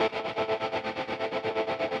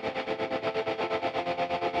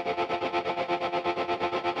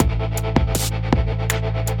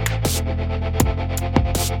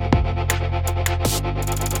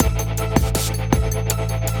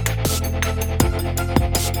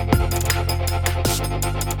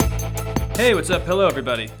Hey, what's up? Hello,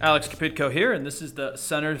 everybody. Alex Kapitko here, and this is the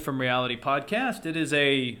Centered from Reality podcast. It is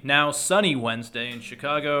a now sunny Wednesday in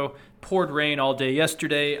Chicago. Poured rain all day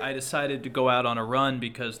yesterday. I decided to go out on a run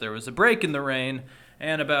because there was a break in the rain,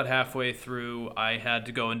 and about halfway through, I had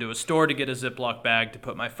to go into a store to get a Ziploc bag to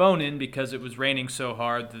put my phone in because it was raining so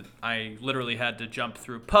hard that I literally had to jump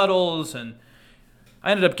through puddles, and I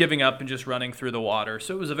ended up giving up and just running through the water.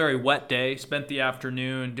 So it was a very wet day. Spent the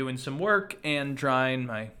afternoon doing some work and drying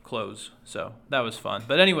my clothes. So that was fun.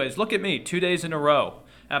 But anyways, look at me. 2 days in a row.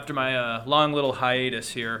 After my long little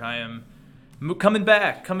hiatus here, I am coming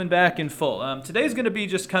back in full. Today's going to be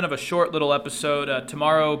just kind of a short little episode.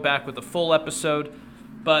 Tomorrow, back with a full episode.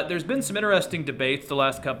 But there's been some interesting debates the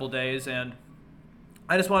last couple days, and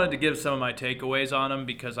I just wanted to give some of my takeaways on them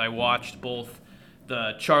because I watched both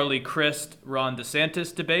the Charlie Crist, Ron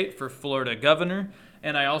DeSantis debate for Florida governor,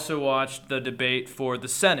 and I also watched the debate for the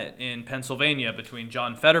Senate in Pennsylvania between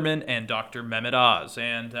John Fetterman and Dr. Mehmet Oz.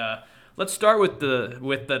 And let's start with the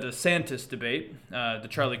DeSantis debate, the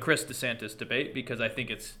Charlie Crist DeSantis debate, because I think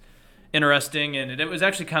it's interesting and it was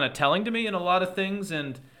actually kind of telling to me in a lot of things.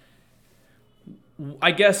 And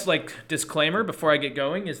I guess, disclaimer before I get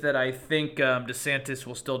going is that I think DeSantis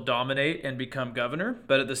will still dominate and become governor.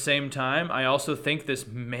 But at the same time, I also think this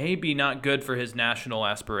may be not good for his national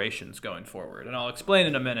aspirations going forward. And I'll explain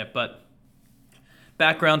in a minute. But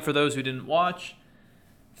background for those who didn't watch,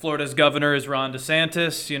 Florida's governor is Ron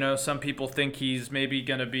DeSantis. You know, some people think he's maybe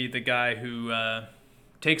going to be the guy who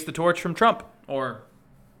takes the torch from Trump or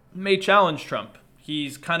may challenge Trump.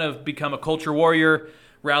 He's kind of become a culture warrior,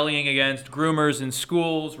 rallying against groomers in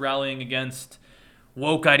schools, rallying against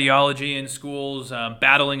woke ideology in schools,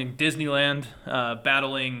 battling in Disneyland,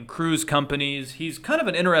 battling cruise companies. He's kind of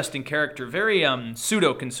an interesting character, very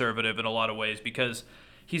pseudo-conservative in a lot of ways because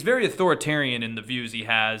he's very authoritarian in the views he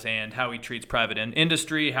has and how he treats private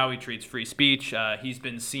industry, how he treats free speech. He's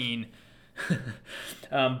been seen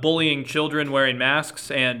bullying children wearing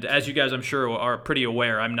masks, and as you guys I'm sure are pretty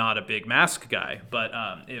aware, I'm not a big mask guy, but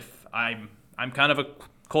if I'm kind of a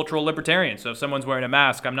cultural libertarian, so if someone's wearing a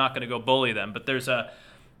mask, I'm not going to go bully them. But there's a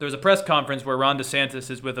press conference where Ron DeSantis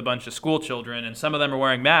is with a bunch of school children, and some of them are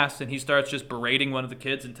wearing masks, and he starts just berating one of the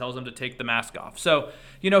kids and tells them to take the mask off. So,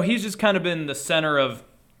 he's just kind of been the center of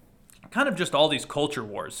kind of just all these culture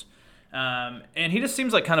wars. And he just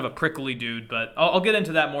seems like kind of a prickly dude, but I'll get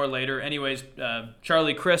into that more later. Anyways,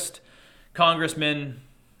 Charlie Crist, congressman,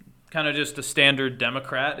 kind of just a standard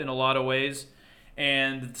Democrat in a lot of ways.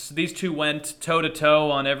 And these two went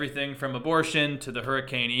toe-to-toe on everything from abortion to the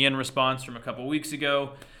Hurricane Ian response from a couple weeks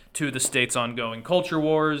ago to the state's ongoing culture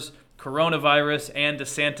wars, coronavirus, and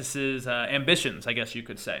DeSantis' ambitions, I guess you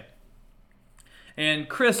could say. And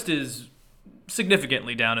Crist is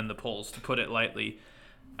significantly down in the polls, to put it lightly.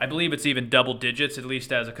 I believe it's even double digits, at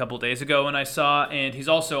least as a couple days ago when I saw, and he's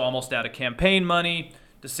also almost out of campaign money.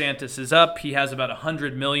 DeSantis is up. He has about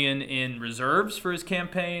 $100 million in reserves for his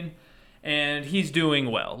campaign. And he's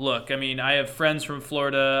doing well. Look, I mean, I have friends from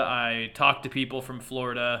Florida. I talk to people from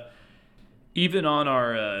Florida. Even on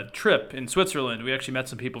our trip in Switzerland, we actually met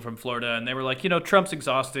some people from Florida, and they were like, Trump's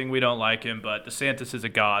exhausting. We don't like him, but DeSantis is a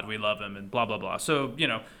god. We love him, and blah, blah, blah. So,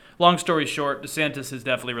 long story short, DeSantis is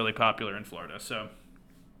definitely really popular in Florida. So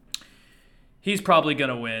he's probably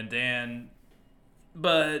going to win.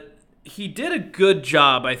 But he did a good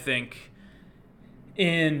job, I think,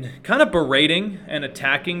 in kind of berating and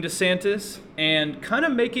attacking DeSantis and kind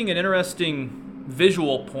of making an interesting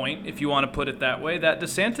visual point, if you want to put it that way, that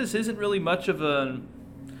DeSantis isn't really much of a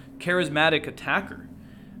charismatic attacker.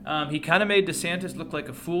 He kind of made DeSantis look like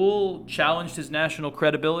a fool, challenged his national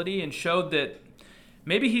credibility, and showed that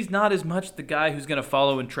maybe he's not as much the guy who's going to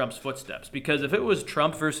follow in Trump's footsteps. Because if it was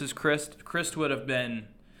Trump versus Crist would have been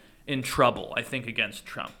in trouble, I think, against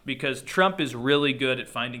Trump, because Trump is really good at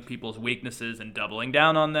finding people's weaknesses and doubling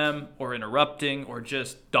down on them or interrupting or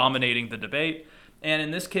just dominating the debate. And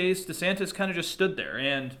in this case, DeSantis kind of just stood there.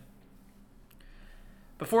 And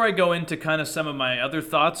before I go into kind of some of my other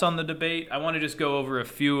thoughts on the debate, I want to just go over a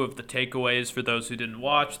few of the takeaways for those who didn't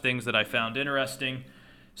watch, things that I found interesting.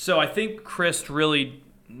 So I think Crist really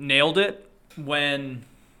nailed it when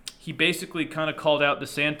he basically kind of called out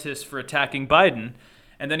DeSantis for attacking Biden.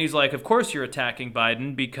 And then he's like, of course you're attacking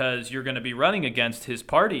Biden because you're going to be running against his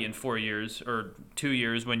party in 4 years or 2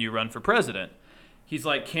 years when you run for president. He's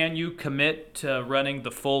like, can you commit to running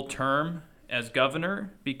the full term as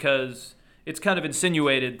governor? Because it's kind of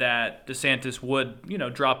insinuated that DeSantis would,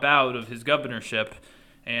 drop out of his governorship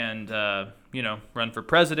and, run for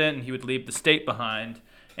president, and he would leave the state behind.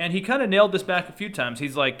 And he kind of nailed this back a few times.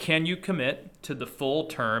 He's like, can you commit to the full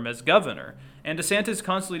term as governor? And DeSantis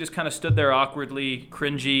constantly just kind of stood there awkwardly,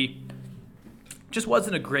 cringy, just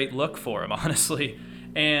wasn't a great look for him, honestly.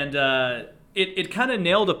 And it kind of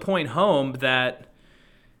nailed a point home that,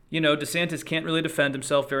 DeSantis can't really defend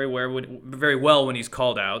himself very well when he's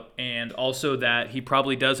called out, and also that he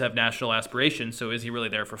probably does have national aspirations, so is he really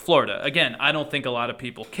there for Florida? Again, I don't think a lot of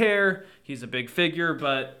people care. He's a big figure,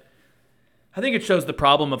 but I think it shows the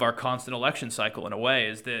problem of our constant election cycle in a way,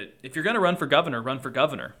 is that if you're going to run for governor, run for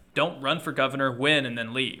governor. Don't run for governor, win, and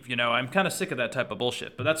then leave. I'm kind of sick of that type of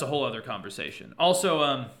bullshit, but that's a whole other conversation.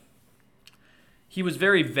 Also, he was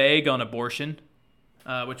very vague on abortion,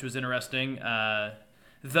 which was interesting.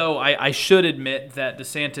 Though I should admit that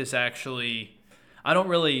DeSantis actually, I don't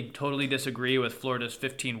really totally disagree with Florida's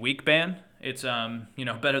 15-week ban. It's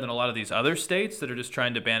better than a lot of these other states that are just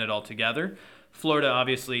trying to ban it altogether. Florida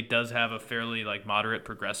obviously does have a fairly moderate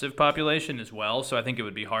progressive population as well, so I think it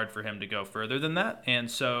would be hard for him to go further than that. And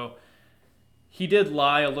so he did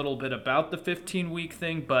lie a little bit about the 15-week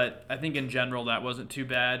thing, but I think in general that wasn't too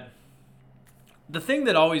bad. The thing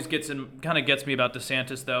that always gets me about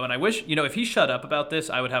DeSantis, though, and I wish, if he shut up about this,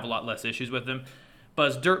 I would have a lot less issues with him.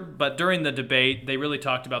 But during the debate, they really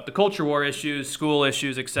talked about the culture war issues, school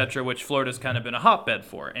issues, etc., which Florida's kind of been a hotbed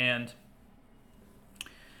for. And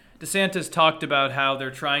DeSantis talked about how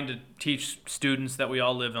they're trying to teach students that we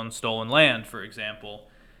all live on stolen land, for example.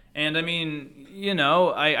 And I mean,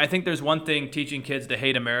 I think there's one thing teaching kids to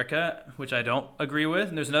hate America, which I don't agree with,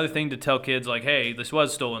 and there's another thing to tell kids hey, this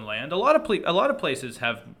was stolen land. A lot of places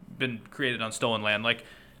have been created on stolen land.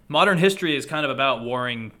 Modern history is kind of about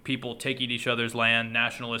warring people, taking each other's land,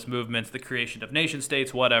 nationalist movements, the creation of nation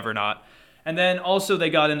states, whatever not. And then also they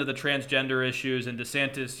got into the transgender issues, and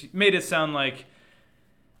DeSantis made it sound like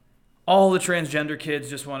all the transgender kids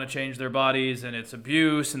just want to change their bodies, and it's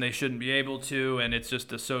abuse, and they shouldn't be able to, and it's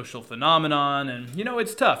just a social phenomenon. And,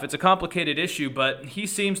 it's tough. It's a complicated issue, but he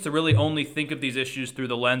seems to really only think of these issues through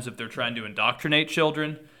the lens of they're trying to indoctrinate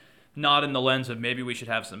children, not in the lens of maybe we should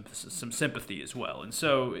have some sympathy as well. And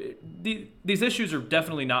so these issues are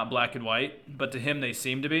definitely not black and white, but to him they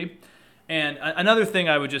seem to be. And another thing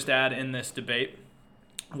I would just add in this debate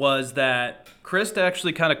was that Crist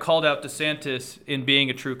actually kind of called out DeSantis in being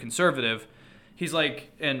a true conservative. He's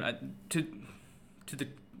and to the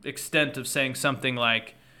extent of saying something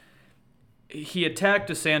like, he attacked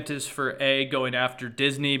DeSantis for going after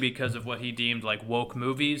Disney because of what he deemed woke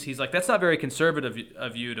movies. He's that's not very conservative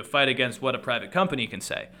of you to fight against what a private company can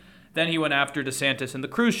say. Then he went after DeSantis and the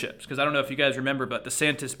cruise ships, because I don't know if you guys remember, but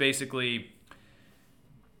DeSantis basically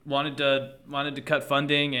wanted to cut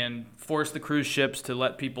funding and force the cruise ships to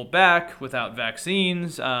let people back without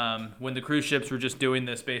vaccines, when the cruise ships were just doing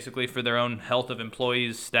this basically for their own health of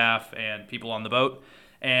employees, staff, and people on the boat.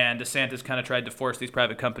 And DeSantis kind of tried to force these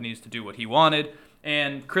private companies to do what he wanted.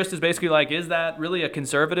 And Crist is basically is that really a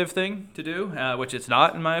conservative thing to do? Which it's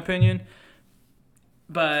not, in my opinion.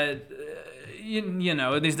 But,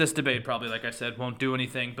 this debate probably, like I said, won't do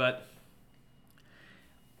anything. But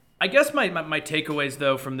I guess my takeaways,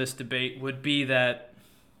 though, from this debate would be that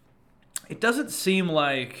it doesn't seem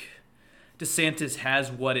like DeSantis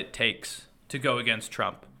has what it takes to go against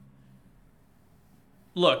Trump.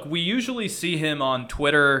 Look, we usually see him on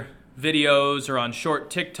Twitter videos or on short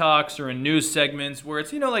TikToks or in news segments where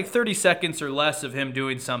it's, 30 seconds or less of him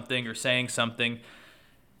doing something or saying something.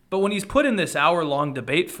 But when he's put in this hour-long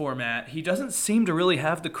debate format, he doesn't seem to really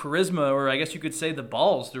have the charisma, or I guess you could say the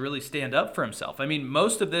balls, to really stand up for himself. I mean,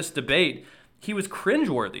 most of this debate, he was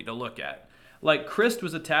cringeworthy to look at. Crist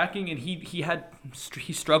was attacking, and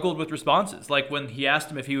he struggled with responses. When he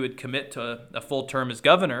asked him if he would commit to a full term as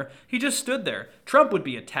governor, he just stood there. Trump would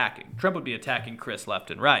be attacking Crist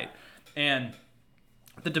left and right. And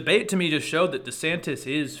the debate to me just showed that DeSantis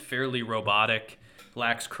is fairly robotic,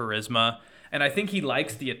 lacks charisma. And I think he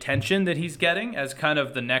likes the attention that he's getting as kind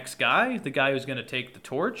of the next guy, the guy who's going to take the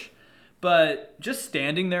torch. But just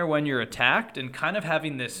standing there when you're attacked and kind of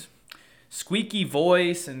having this squeaky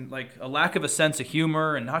voice and a lack of a sense of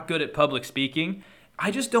humor and not good at public speaking,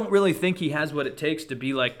 I just don't really think he has what it takes to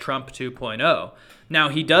be like Trump 2.0. Now,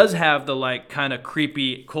 he does have the kind of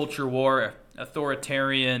creepy culture war,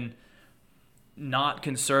 authoritarian, not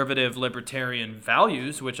conservative, libertarian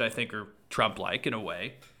values, which I think are Trump-like in a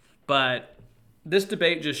way. But this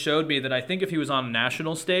debate just showed me that I think if he was on a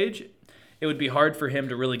national stage, it would be hard for him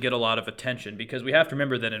to really get a lot of attention, because we have to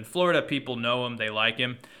remember that in Florida, people know him, they like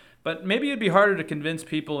him. But maybe it'd be harder to convince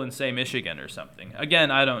people in, say, Michigan or something. Again,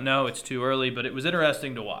 I don't know. It's too early, but it was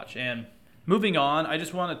interesting to watch. And moving on, I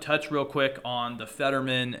just want to touch real quick on the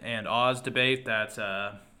Fetterman and Oz debate. That's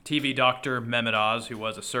TV doctor Mehmet Oz, who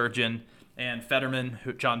was a surgeon, and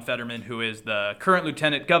John Fetterman, who is the current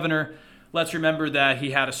lieutenant governor. Let's remember that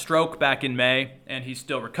he had a stroke back in May, and he's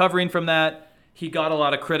still recovering from that. He got a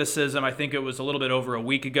lot of criticism. I think it was a little bit over a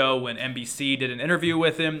week ago when NBC did an interview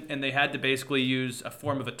with him, and they had to basically use a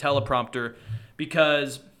form of a teleprompter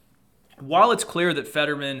because while it's clear that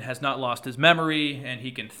Fetterman has not lost his memory and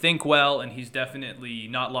he can think well and he's definitely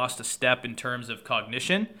not lost a step in terms of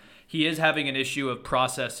cognition, he is having an issue of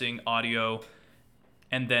processing audio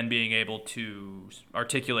and then being able to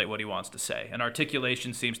articulate what he wants to say. And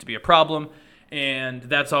articulation seems to be a problem. And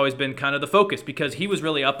that's always been kind of the focus because he was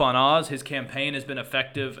really up on Oz. His campaign has been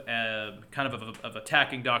effective of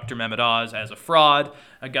attacking Dr. Mehmet Oz as a fraud,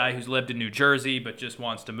 a guy who's lived in New Jersey but just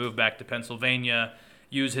wants to move back to Pennsylvania,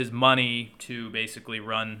 use his money to basically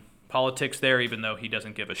run politics there even though he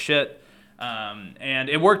doesn't give a shit. And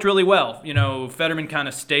it worked really well. You know, Fetterman kind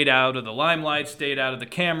of stayed out of the limelight, stayed out of the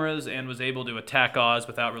cameras, and was able to attack Oz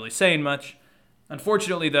without really saying much.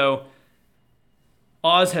 Unfortunately, though,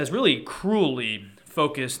 Oz has really cruelly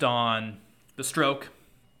focused on the stroke,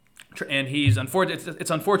 and it's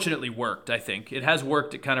unfortunately worked, I think. It has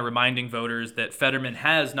worked at kind of reminding voters that Fetterman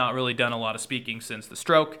has not really done a lot of speaking since the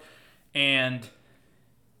stroke, and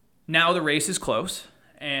now the race is close,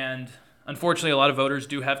 and unfortunately a lot of voters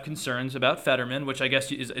do have concerns about Fetterman, which I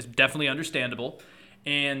guess is definitely understandable,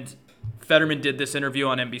 and Fetterman did this interview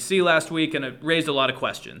on NBC last week, and it raised a lot of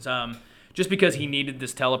questions. Just because he needed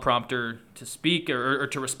this teleprompter to speak or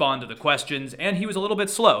to respond to the questions, and he was a little bit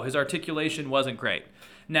slow. His articulation wasn't great.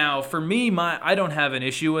 Now, for me, I don't have an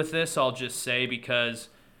issue with this, I'll just say, because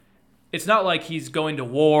it's not like he's going to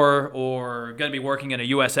war or going to be working in a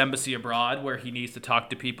U.S. embassy abroad where he needs to talk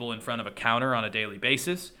to people in front of a counter on a daily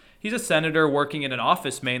basis. He's a senator working in an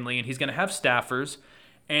office mainly, and he's going to have staffers.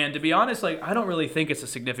 And to be honest, I don't really think it's a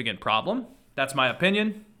significant problem. That's my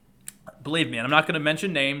opinion. Believe me, and I'm not going to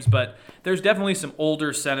mention names, but there's definitely some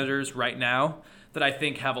older senators right now that I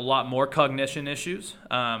think have a lot more cognition issues.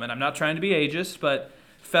 And I'm not trying to be ageist, but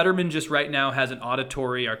Fetterman just right now has an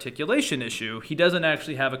auditory articulation issue. He doesn't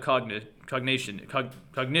actually have a cognition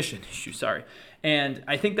issue, sorry. And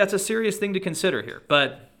I think that's a serious thing to consider here,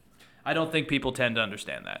 but I don't think people tend to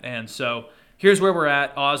understand that. And so here's where we're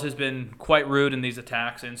at. Oz has been quite rude in these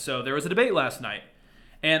attacks, and so there was a debate last night.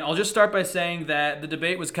 And I'll just start by saying that the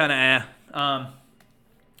debate was kind of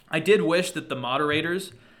I did wish that the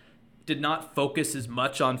moderators did not focus as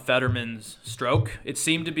much on Fetterman's stroke. It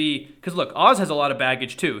seemed to be, because look, Oz has a lot of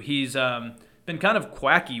baggage too. He's been kind of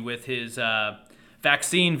quacky with his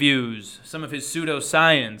vaccine views, some of his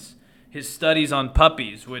pseudoscience, his studies on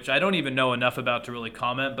puppies, which I don't even know enough about to really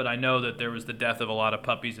comment, but I know that there was the death of a lot of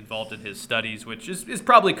puppies involved in his studies, which is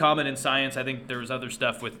probably common in science. I think there was other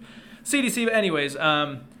stuff with CDC, but anyways,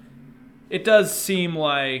 it does seem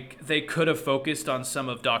like they could have focused on some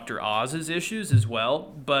of Dr. Oz's issues as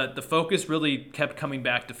well, but the focus really kept coming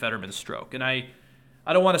back to Fetterman's stroke. And I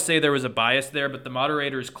don't want to say there was a bias there, but the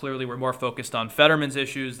moderators clearly were more focused on Fetterman's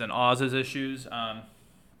issues than Oz's issues.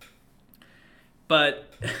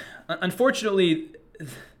 But unfortunately,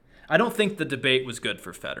 I don't think the debate was good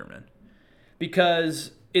for Fetterman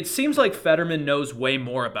because it seems like Fetterman knows way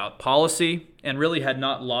more about policy and really had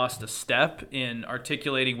not lost a step in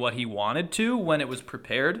articulating what he wanted to when it was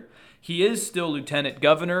prepared. He is still lieutenant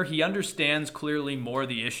governor. He understands clearly more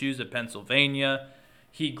the issues of Pennsylvania.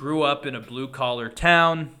 He grew up in a blue-collar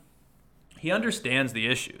town. He understands the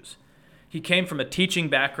issues. He came from a teaching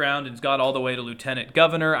background and got all the way to lieutenant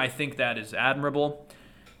governor. I think that is admirable.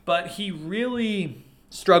 But he really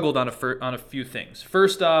struggled on a few things.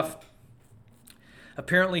 First off,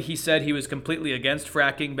 apparently he said he was completely against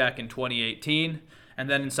fracking back in 2018, and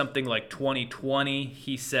then in something like 2020,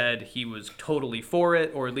 he said he was totally for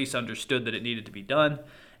it, or at least understood that it needed to be done.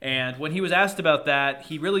 And when he was asked about that,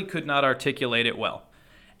 he really could not articulate it well.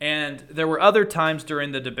 And there were other times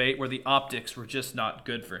during the debate where the optics were just not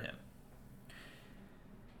good for him.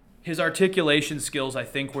 His articulation skills, I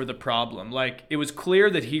think, were the problem. It was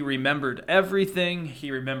clear that he remembered everything.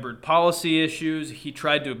 He remembered policy issues. He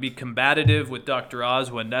tried to be combative with Dr.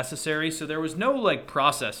 Oz when necessary. So there was no,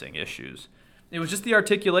 processing issues. It was just the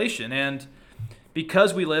articulation. And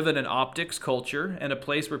because we live in an optics culture and a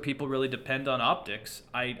place where people really depend on optics,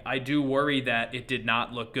 I do worry that it did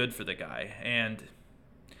not look good for the guy. And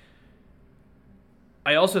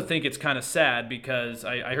I also think it's kind of sad because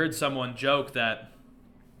I heard someone joke that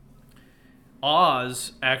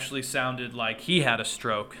Oz actually sounded like he had a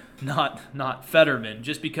stroke, not Fetterman,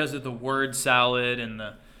 just because of the word salad and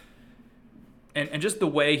just the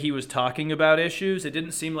way he was talking about issues. It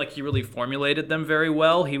didn't seem like he really formulated them very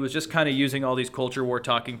well. He was just kind of using all these culture war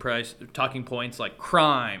talking points like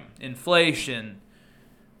crime, inflation,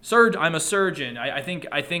 I'm a surgeon.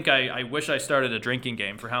 I wish I started a drinking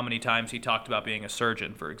game for how many times he talked about being a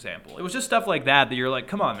surgeon, for example. It was just stuff like that you're like,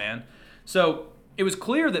 come on, man. So it was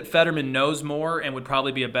clear that Fetterman knows more and would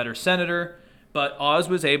probably be a better senator, but Oz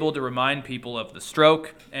was able to remind people of the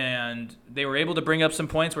stroke, and they were able to bring up some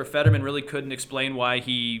points where Fetterman really couldn't explain why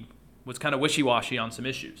he was kind of wishy-washy on some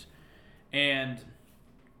issues. And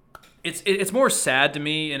it's more sad to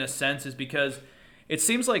me in a sense is because it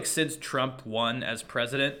seems like since Trump won as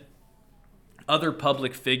president, other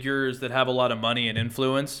public figures that have a lot of money and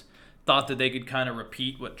influence thought that they could kind of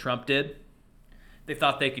repeat what Trump did. They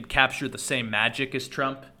thought they could capture the same magic as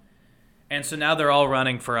Trump. And so now they're all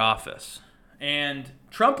running for office. And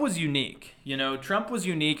Trump was unique. Trump was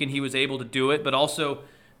unique and he was able to do it, but also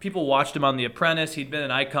people watched him on The Apprentice. He'd been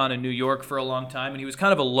an icon in New York for a long time, and he was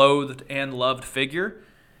kind of a loathed and loved figure.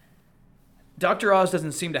 Dr. Oz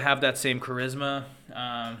doesn't seem to have that same charisma.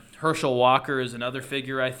 Herschel Walker is another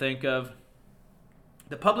figure I think of.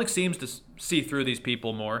 The public seems to see through these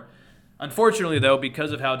people more. Unfortunately, though,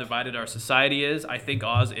 because of how divided our society is, I think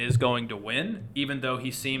Oz is going to win, even though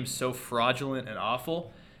he seems so fraudulent and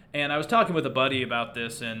awful. And I was talking with a buddy about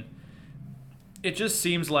this, and it just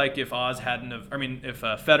seems like if Fetterman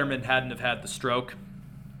hadn't have had the stroke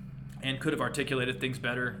and could have articulated things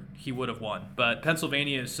better, he would have won. But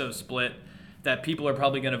Pennsylvania is so split that people are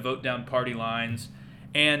probably going to vote down party lines.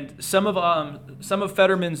 And some of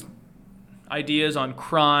Fetterman's ideas on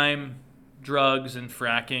crime, drugs, and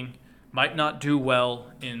fracking might not do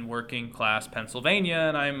well in working class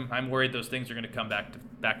Pennsylvania, and I'm worried those things are going to come back to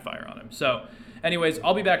backfire on him. So anyways,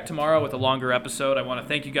 I'll be back tomorrow with a longer episode. I want to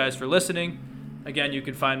thank you guys for listening. Again, you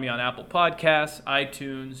can find me on Apple Podcasts,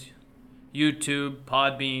 iTunes, YouTube,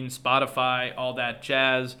 Podbean, Spotify, all that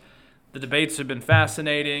jazz. The debates have been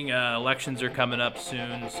fascinating. Elections are coming up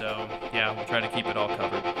soon, so yeah, we'll try to keep it all covered.